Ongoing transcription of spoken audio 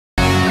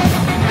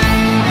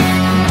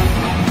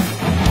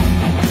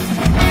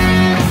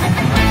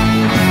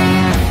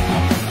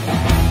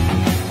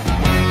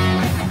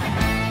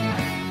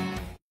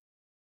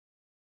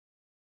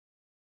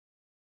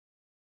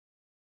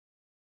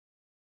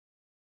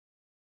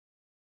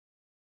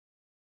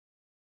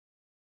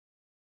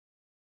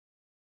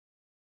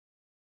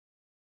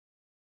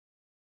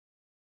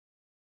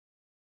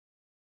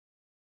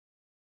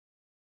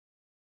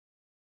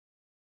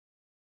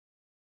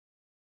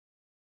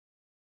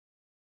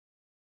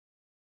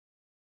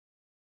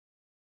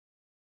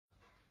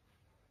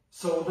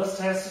So this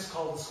test is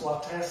called the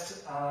squat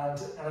test, and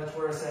in it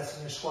we're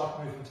assessing your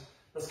squat movement.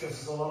 This gives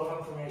us a lot of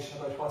information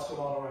about what's going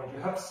on around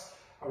your hips,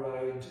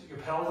 around your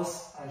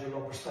pelvis and your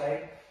lumbar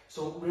spine.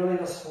 So really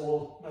this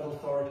whole middle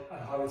third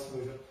and how it's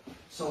moving.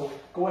 So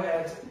go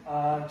ahead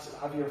and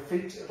have your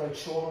feet about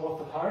shoulder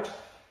width apart,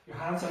 your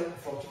hands out in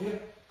front of you,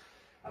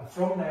 and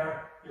from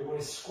there you're going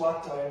to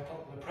squat down,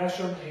 putting the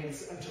pressure on the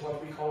heels into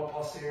what we call a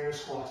posterior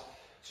squat.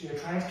 So you're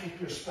trying to keep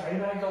your spine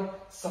angle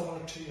similar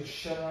to your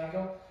shin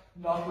angle,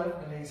 not letting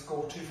the knees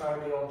go too far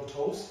beyond the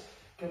toes.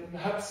 Getting the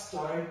hips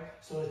down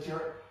so that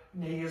your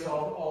knee is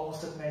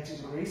almost at 90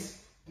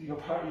 degrees. Your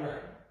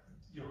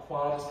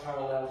quad is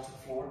parallel to the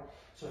floor.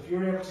 So if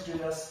you're able to do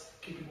this,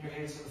 keeping your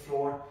heels to the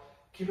floor,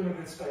 keeping a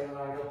good spinal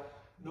angle,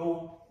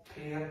 no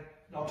pain,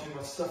 not too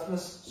much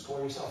stiffness,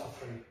 score yourself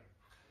a 3.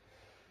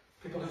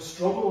 People who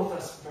struggle with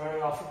this,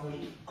 very often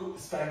the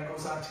spine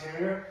goes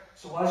anterior.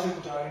 So as you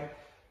go down,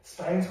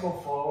 spine's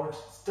going forward,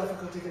 it's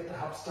difficult to get the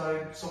hips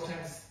down,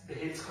 sometimes the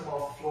heels come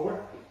off the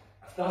floor.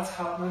 If that's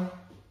happening,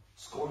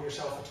 score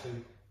yourself a 2.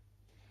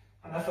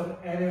 And if in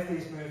any of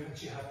these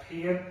movements you have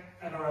pain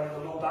in around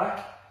the low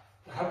back,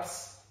 the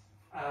hips,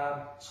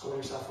 score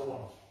yourself a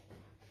 1.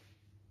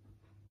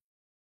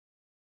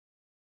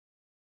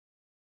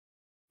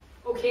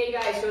 Okay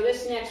guys, so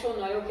this next one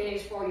now, okay,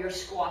 is for your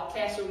squat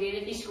test. So again,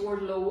 if you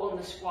scored low on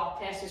the squat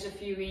test, there's a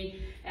few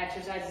wee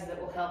exercises that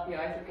will help you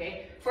out,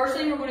 okay. First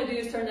thing we're going to do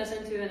is turn this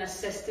into an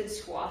assisted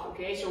squat,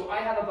 okay. So I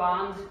have a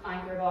band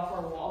anchored off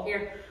our wall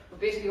here,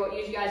 but basically what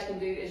you guys can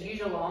do is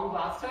use a long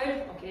bath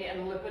towel, okay,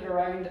 and loop it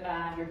around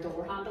your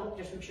door handle.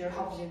 Just make sure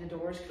obviously the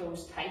door is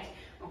closed tight,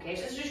 okay.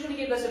 So it's just going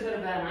to give us a bit of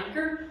an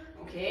anchor,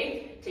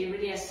 okay, to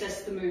really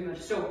assist the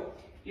movement. So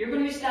you're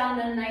going to be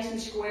standing nice and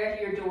square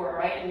to your door,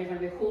 right, and you're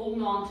going to be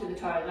holding on to the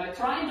towel. Now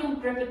try and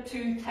don't grip it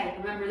too tight.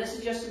 Remember, this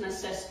is just an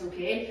assist,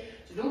 okay?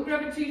 So don't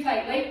grip it too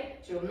tightly.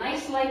 So a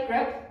nice light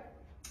grip.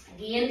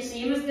 Again,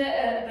 same as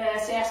the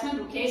assessment,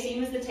 okay,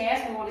 same as the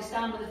test. We want to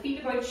stand with the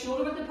feet about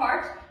shoulder width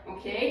apart,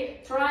 okay?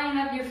 Try and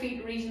have your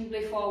feet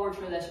reasonably forward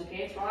for this,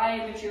 okay? Try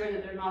and make sure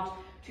that they're not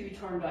too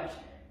turned out.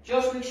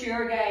 Just make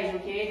sure, guys,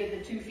 okay, that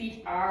the 2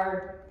 feet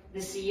are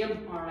the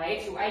same,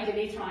 alright? So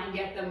ideally try and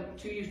get them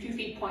to your 2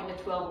 feet pointing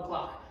at 12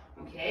 o'clock,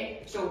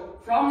 okay? So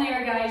from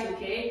there, guys,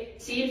 okay,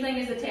 same thing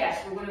as the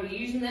test. We're going to be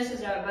using this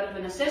as a bit of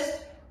an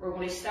assist. We're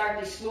going to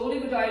start to slowly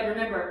go down.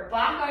 Remember,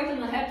 back out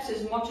on the hips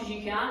as much as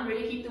you can.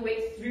 Really keep the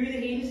weight through the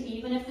heels,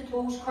 even if the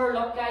toes curl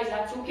up, guys,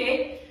 that's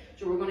okay.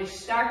 So we're going to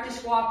start to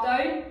squat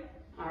down,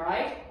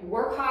 alright?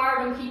 Work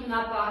hard on keeping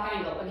that back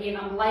angle. Again,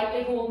 I'm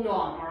lightly holding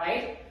on,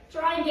 alright?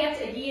 Try and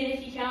get, again,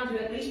 if you can,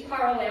 to at least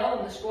parallel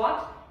in the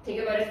squat. Take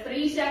about a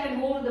 3-second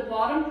hold at the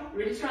bottom.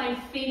 Really try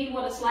and feel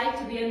what it's like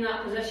to be in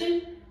that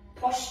position.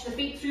 Push the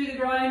feet through the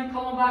ground,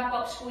 coming back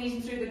up,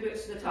 squeezing through the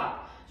glutes to the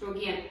top. So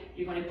again,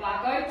 you're going to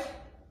back out.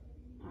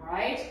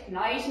 Alright,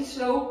 nice and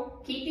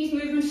slow. Keep these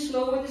movements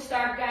slow at the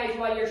start, guys,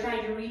 while you're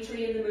trying to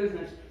retrain the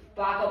movement.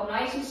 Back up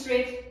nice and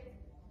straight.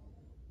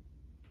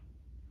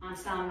 And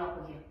standing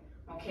up again.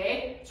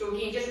 Okay? So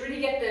again, just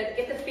really get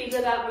the feel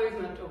of that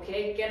movement,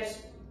 okay?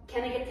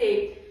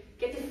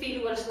 Get the feel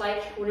of what it's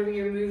like whenever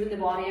you're moving the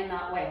body in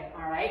that way,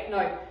 alright?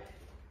 Now,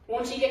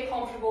 once you get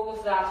comfortable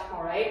with that,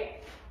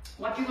 alright,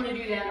 what you're going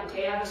to do then,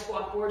 okay, I have a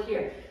squat board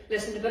here.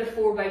 Listen, a bit of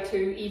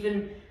 4x2,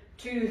 even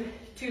two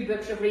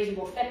books of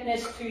reasonable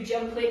fitness, 2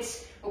 gym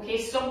plates, okay,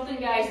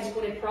 something, guys, that's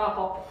going to prop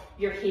up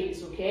your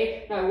heels,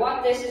 okay? Now,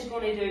 what this is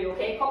going to do,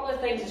 okay, a couple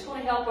of things, it's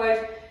going to help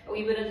out a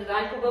wee bit into the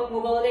ankle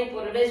mobility,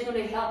 but it is going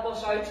to help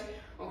us out,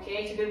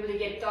 okay, to be able to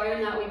get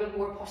down that wee bit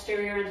more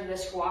posterior into the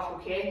squat,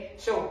 okay?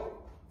 So,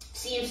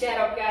 same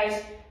setup,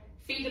 guys,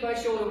 feet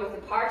about shoulder width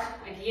apart.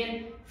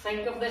 Again,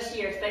 think of this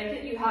here, think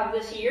that you have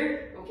this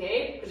here,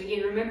 okay? Because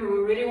again, remember, we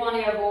really want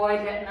to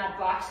avoid letting that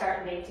back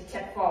starting to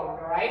tip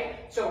forward, alright?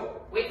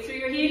 So, weight through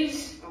your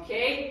heels,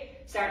 okay?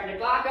 Starting to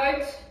back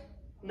out,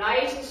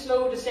 nice and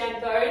slow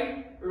descent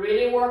down,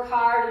 really work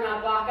hard on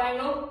that back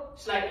angle,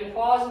 slightly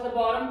pause at the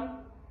bottom,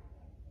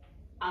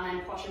 and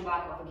then pushing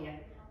back up again,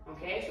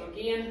 okay? So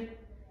again,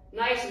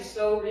 nice and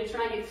slow, really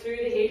try and get through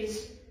the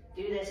heels,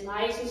 do this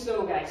nice and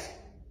slow, guys.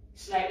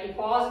 Slightly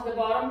pause at the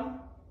bottom,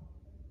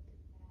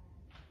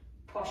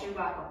 pushing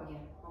back up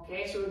again,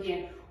 okay? So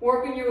again,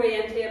 working your way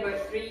into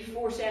about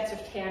 3-4 sets of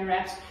 10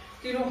 reps.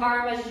 Do no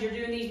harm as you're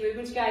doing these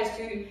movements, guys,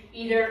 to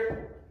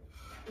either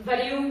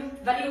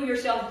video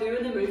yourself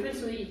doing the movement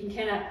so that you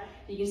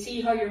can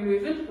see how you're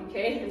moving,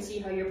 okay, and see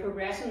how you're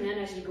progressing then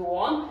as you go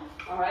on,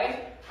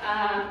 alright?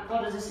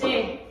 But as I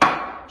say,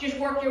 just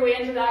work your way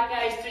into that,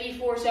 guys,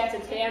 3-4 sets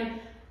of 10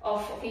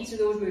 of each of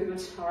those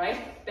movements,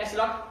 alright? Best of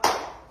luck.